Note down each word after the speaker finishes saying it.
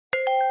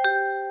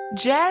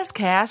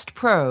Jazzcast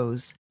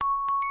Pros.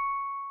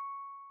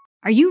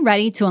 Are you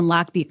ready to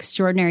unlock the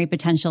extraordinary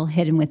potential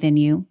hidden within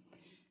you?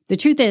 The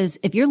truth is,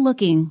 if you're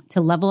looking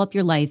to level up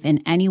your life in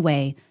any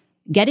way,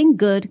 getting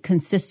good,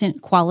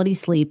 consistent, quality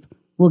sleep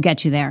will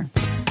get you there.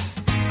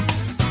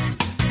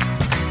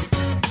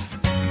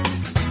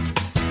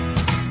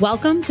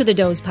 Welcome to the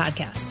Doze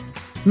Podcast.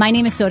 My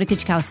name is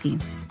Kuczkowski.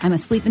 I'm a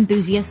sleep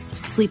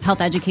enthusiast, sleep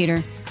health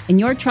educator, and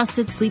your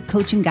trusted sleep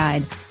coach and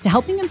guide to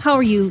helping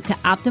empower you to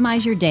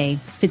optimize your day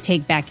to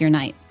take back your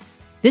night.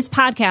 This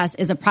podcast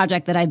is a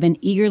project that I've been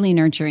eagerly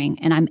nurturing,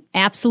 and I'm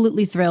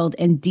absolutely thrilled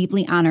and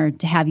deeply honored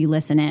to have you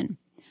listen in.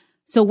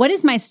 So what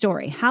is my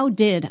story? How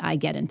did I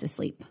get into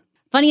sleep?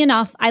 Funny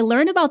enough, I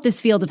learned about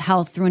this field of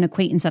health through an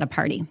acquaintance at a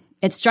party.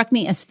 It struck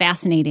me as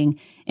fascinating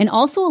and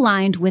also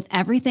aligned with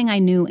everything I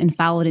knew and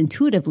followed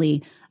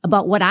intuitively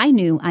about what I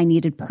knew I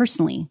needed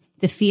personally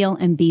to feel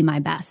and be my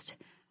best.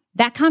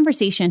 That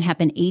conversation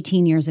happened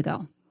 18 years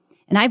ago,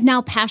 and I've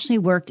now passionately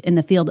worked in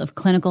the field of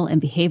clinical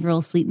and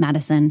behavioral sleep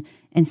medicine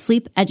and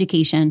sleep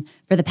education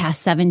for the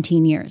past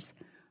 17 years,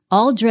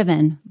 all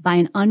driven by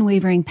an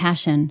unwavering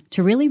passion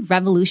to really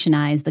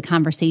revolutionize the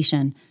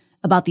conversation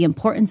about the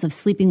importance of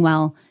sleeping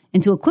well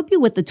and to equip you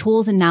with the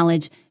tools and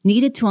knowledge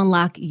needed to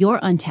unlock your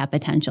untapped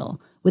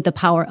potential with the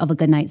power of a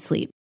good night's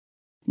sleep.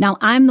 Now,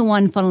 I'm the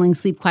one funneling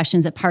sleep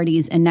questions at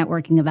parties and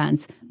networking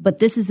events, but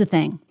this is the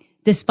thing.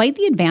 Despite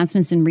the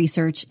advancements in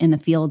research in the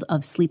field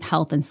of sleep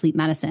health and sleep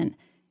medicine,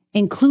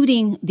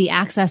 including the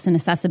access and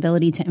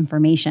accessibility to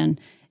information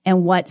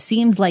and what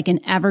seems like an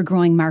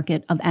ever-growing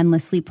market of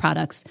endless sleep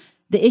products,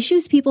 the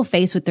issues people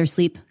face with their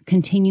sleep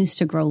continues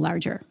to grow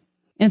larger.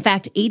 In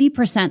fact,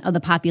 80% of the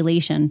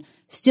population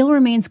still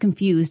remains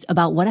confused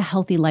about what a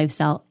healthy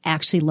lifestyle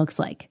actually looks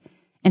like,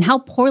 and how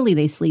poorly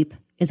they sleep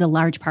is a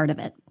large part of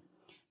it.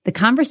 The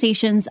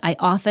conversations I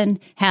often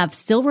have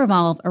still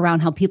revolve around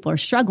how people are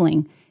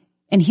struggling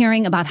and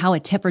hearing about how a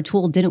tip or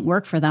tool didn't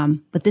work for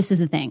them. But this is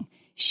the thing.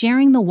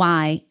 Sharing the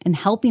why and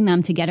helping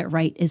them to get it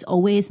right is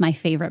always my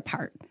favorite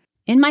part.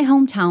 In my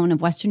hometown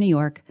of Western New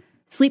York,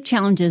 sleep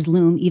challenges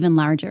loom even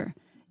larger,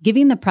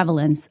 giving the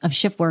prevalence of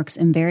shift works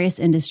in various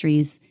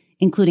industries,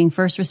 including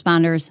first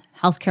responders,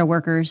 healthcare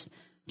workers,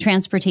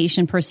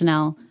 transportation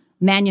personnel,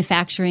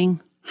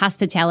 manufacturing,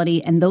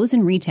 hospitality, and those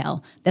in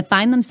retail that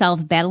find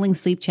themselves battling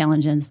sleep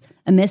challenges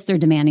amidst their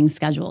demanding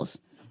schedules.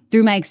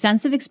 Through my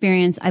extensive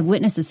experience, I've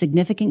witnessed a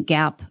significant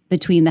gap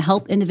between the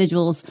help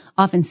individuals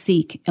often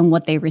seek and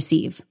what they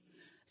receive.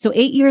 So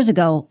 8 years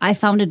ago, I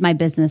founded my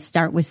business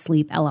Start With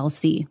Sleep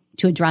LLC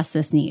to address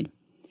this need.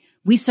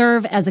 We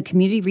serve as a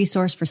community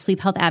resource for sleep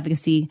health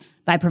advocacy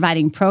by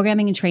providing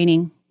programming and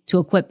training to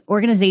equip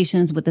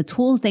organizations with the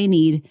tools they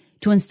need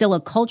to instill a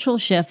cultural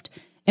shift,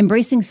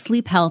 embracing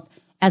sleep health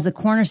as a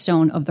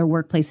cornerstone of their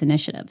workplace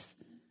initiatives.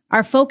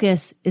 Our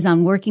focus is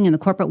on working in the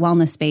corporate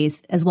wellness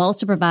space as well as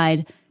to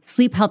provide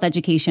sleep health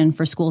education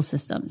for school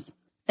systems.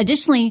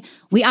 Additionally,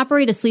 we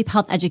operate a sleep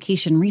health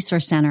education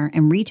resource center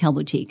and retail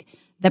boutique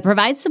that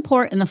provides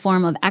support in the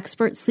form of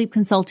expert sleep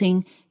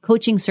consulting,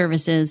 coaching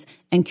services,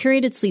 and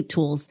curated sleep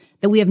tools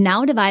that we have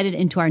now divided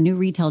into our new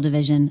retail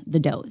division, The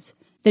Doze.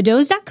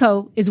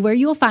 TheDoze.co is where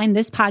you will find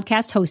this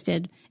podcast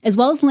hosted, as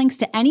well as links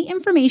to any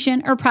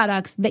information or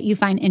products that you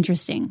find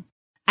interesting.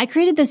 I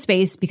created this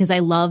space because I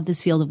love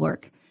this field of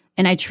work,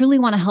 and I truly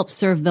want to help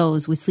serve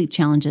those with sleep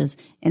challenges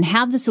and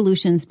have the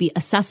solutions be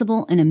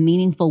accessible in a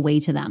meaningful way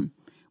to them,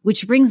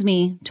 which brings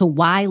me to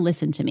why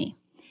listen to me.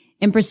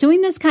 In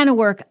pursuing this kind of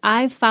work,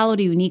 I've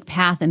followed a unique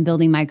path in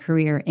building my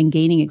career and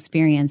gaining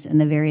experience in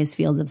the various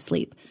fields of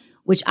sleep,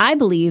 which I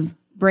believe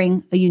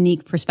bring a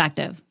unique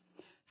perspective.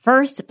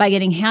 First, by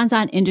getting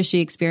hands-on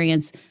industry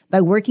experience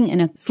by working in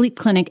a sleep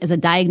clinic as a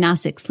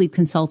diagnostic sleep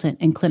consultant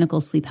and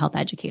clinical sleep health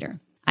educator.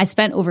 I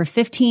spent over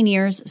 15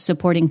 years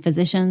supporting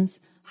physicians,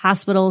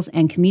 hospitals,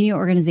 and community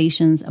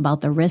organizations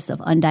about the risks of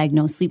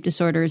undiagnosed sleep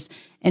disorders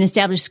and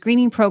established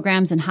screening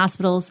programs in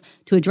hospitals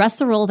to address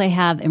the role they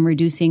have in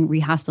reducing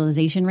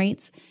rehospitalization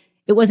rates.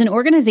 It was an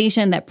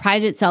organization that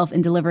prided itself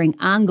in delivering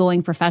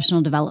ongoing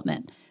professional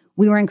development.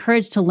 We were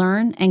encouraged to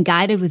learn and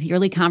guided with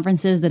yearly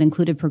conferences that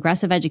included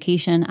progressive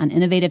education on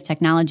innovative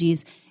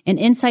technologies and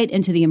insight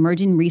into the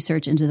emerging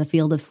research into the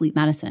field of sleep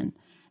medicine.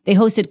 They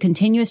hosted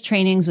continuous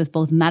trainings with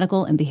both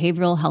medical and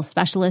behavioral health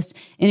specialists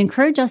and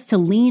encouraged us to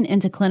lean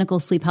into clinical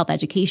sleep health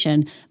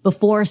education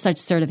before such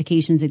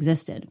certifications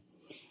existed.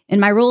 In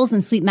my roles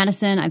in sleep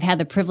medicine, I've had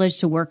the privilege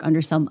to work under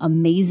some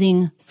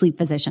amazing sleep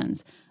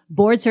physicians,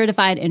 board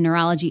certified in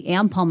neurology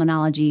and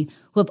pulmonology,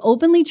 who have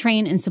openly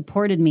trained and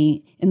supported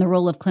me in the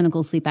role of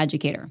clinical sleep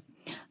educator.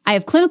 I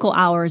have clinical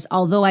hours.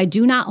 Although I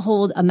do not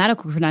hold a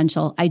medical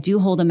credential, I do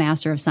hold a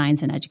Master of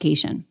Science in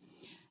Education.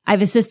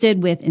 I've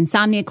assisted with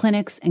insomnia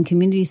clinics and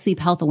community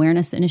sleep health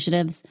awareness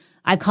initiatives.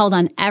 I've called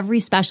on every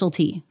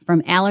specialty,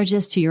 from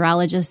allergists to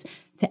urologists,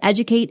 to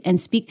educate and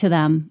speak to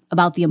them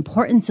about the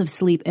importance of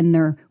sleep in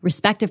their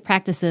respective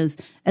practices,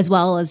 as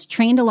well as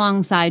trained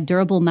alongside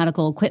durable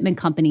medical equipment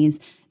companies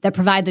that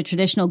provide the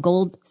traditional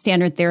gold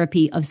standard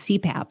therapy of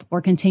CPAP,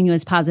 or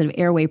continuous positive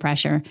airway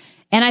pressure,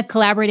 And I've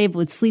collaborated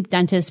with sleep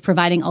dentists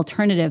providing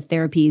alternative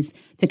therapies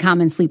to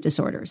common sleep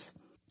disorders.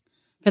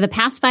 For the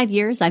past 5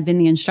 years, I've been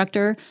the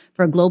instructor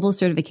for a global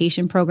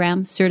certification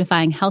program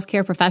certifying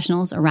healthcare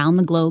professionals around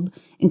the globe,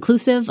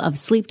 inclusive of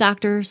sleep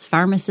doctors,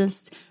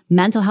 pharmacists,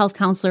 mental health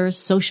counselors,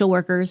 social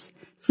workers,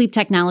 sleep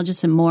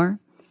technologists, and more.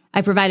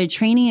 I provided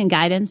training and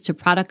guidance to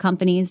product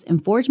companies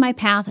and forged my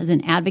path as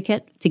an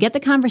advocate to get the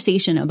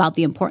conversation about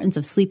the importance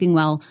of sleeping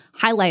well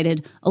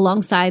highlighted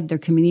alongside their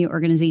community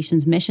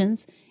organizations'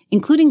 missions,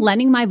 including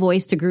lending my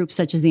voice to groups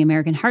such as the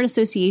American Heart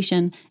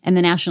Association and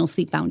the National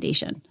Sleep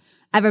Foundation.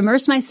 I've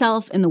immersed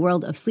myself in the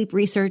world of sleep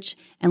research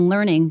and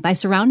learning by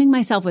surrounding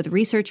myself with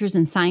researchers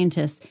and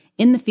scientists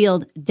in the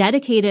field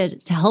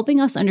dedicated to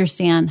helping us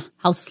understand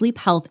how sleep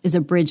health is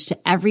a bridge to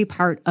every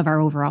part of our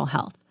overall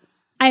health.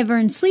 I have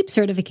earned sleep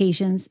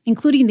certifications,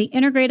 including the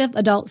Integrative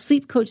Adult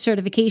Sleep Coach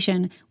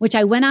certification, which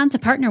I went on to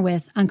partner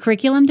with on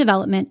curriculum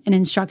development and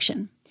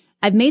instruction.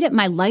 I've made it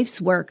my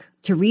life's work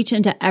to reach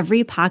into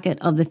every pocket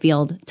of the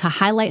field to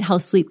highlight how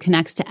sleep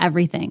connects to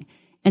everything,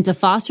 and to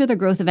foster the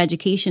growth of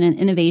education and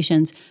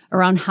innovations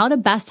around how to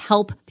best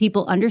help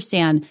people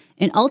understand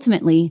and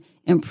ultimately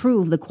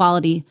improve the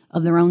quality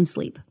of their own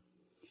sleep.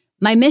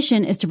 My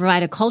mission is to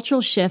provide a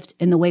cultural shift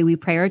in the way we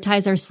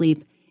prioritize our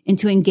sleep and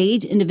to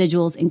engage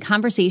individuals in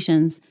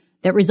conversations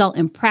that result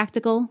in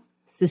practical,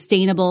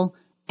 sustainable,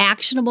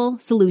 actionable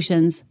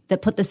solutions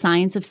that put the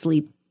science of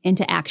sleep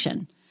into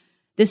action.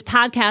 This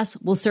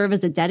podcast will serve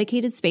as a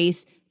dedicated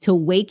space to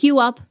wake you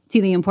up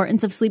to the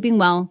importance of sleeping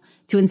well,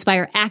 to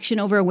inspire action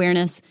over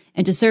awareness,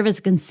 and to serve as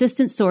a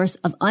consistent source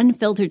of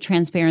unfiltered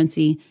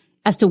transparency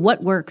as to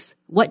what works,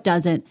 what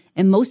doesn't,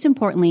 and most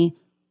importantly,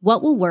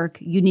 what will work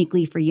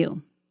uniquely for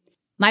you.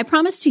 My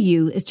promise to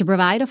you is to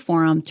provide a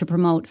forum to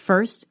promote,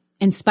 first,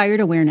 inspired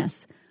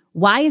awareness.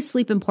 Why is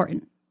sleep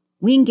important?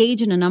 We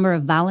engage in a number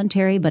of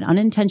voluntary but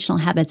unintentional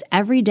habits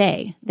every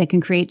day that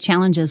can create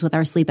challenges with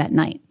our sleep at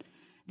night.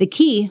 The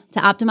key to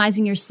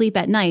optimizing your sleep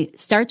at night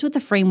starts with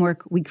the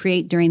framework we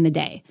create during the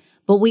day,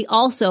 but we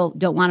also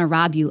don't want to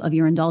rob you of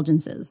your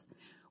indulgences.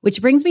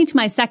 Which brings me to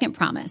my second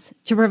promise,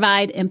 to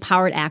provide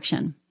empowered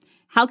action.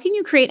 How can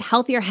you create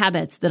healthier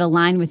habits that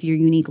align with your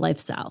unique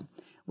lifestyle?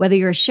 Whether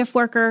you're a shift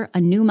worker,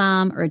 a new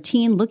mom, or a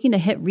teen looking to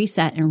hit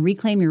reset and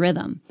reclaim your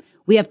rhythm,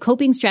 we have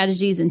coping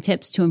strategies and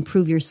tips to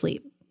improve your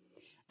sleep.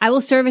 I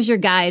will serve as your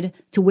guide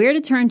to where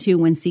to turn to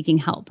when seeking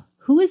help.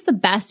 Who is the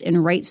best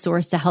and right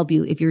source to help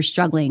you if you're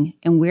struggling,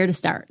 and where to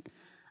start?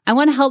 I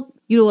want to help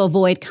you to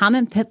avoid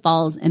common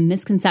pitfalls and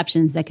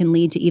misconceptions that can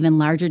lead to even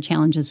larger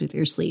challenges with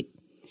your sleep.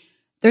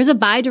 There's a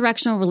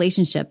bi-directional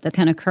relationship that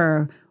can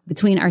occur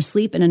between our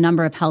sleep and a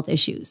number of health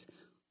issues.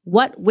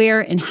 What, where,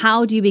 and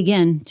how do you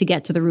begin to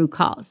get to the root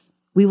cause?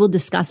 We will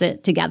discuss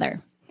it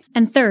together.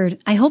 And third,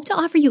 I hope to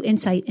offer you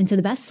insight into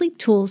the best sleep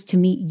tools to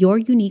meet your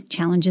unique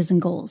challenges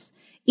and goals.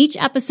 Each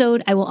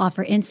episode, I will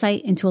offer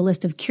insight into a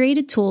list of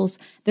curated tools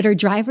that are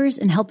drivers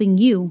in helping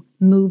you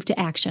move to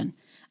action.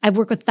 I've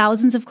worked with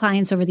thousands of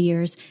clients over the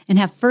years and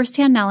have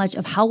firsthand knowledge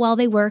of how well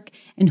they work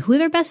and who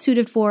they're best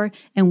suited for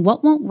and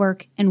what won't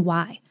work and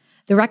why.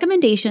 The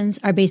recommendations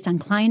are based on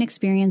client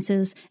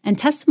experiences and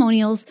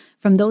testimonials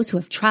from those who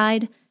have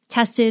tried,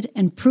 tested,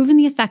 and proven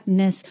the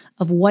effectiveness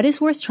of what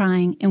is worth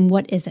trying and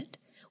what isn't.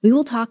 We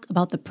will talk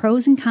about the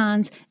pros and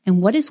cons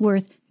and what is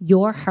worth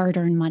your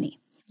hard-earned money.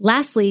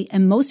 Lastly,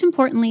 and most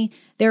importantly,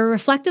 they are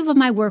reflective of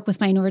my work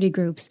with minority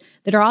groups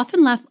that are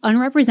often left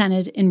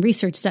unrepresented in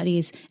research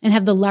studies and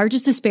have the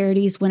largest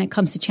disparities when it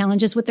comes to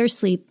challenges with their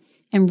sleep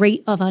and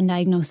rate of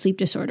undiagnosed sleep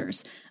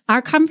disorders.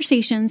 Our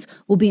conversations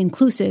will be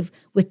inclusive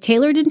with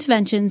tailored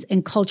interventions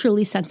and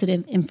culturally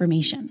sensitive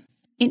information.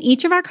 In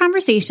each of our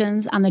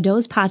conversations on the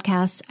Doze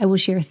podcast, I will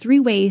share 3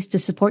 ways to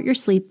support your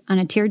sleep on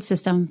a tiered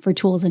system for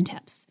tools and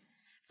tips.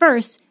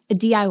 First, a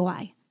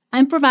DIY.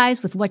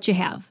 Improvise with what you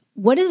have.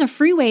 What is a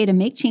free way to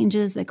make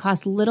changes that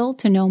cost little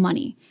to no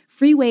money?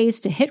 Free ways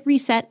to hit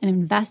reset and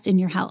invest in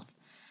your health.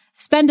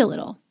 Spend a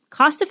little.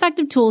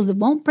 Cost-effective tools that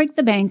won't break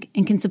the bank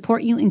and can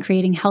support you in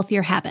creating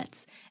healthier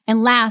habits.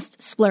 And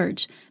last,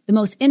 splurge. The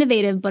most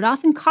innovative but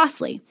often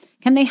costly.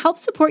 Can they help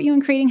support you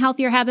in creating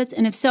healthier habits?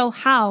 And if so,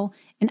 how?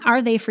 And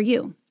are they for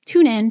you?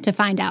 Tune in to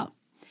find out.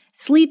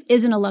 Sleep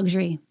isn't a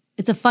luxury.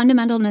 It's a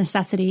fundamental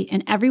necessity,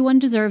 and everyone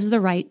deserves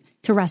the right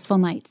to restful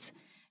nights.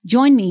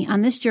 Join me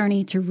on this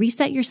journey to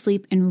reset your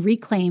sleep and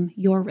reclaim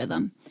your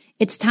rhythm.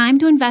 It's time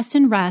to invest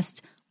in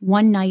rest,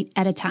 one night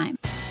at a time.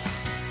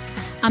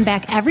 I'm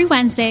back every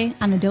Wednesday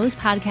on the Doze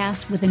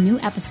podcast with a new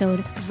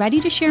episode, ready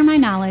to share my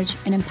knowledge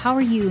and empower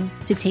you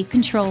to take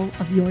control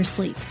of your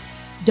sleep.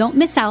 Don't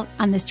miss out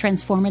on this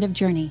transformative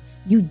journey.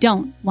 You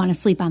don't want to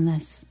sleep on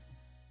this.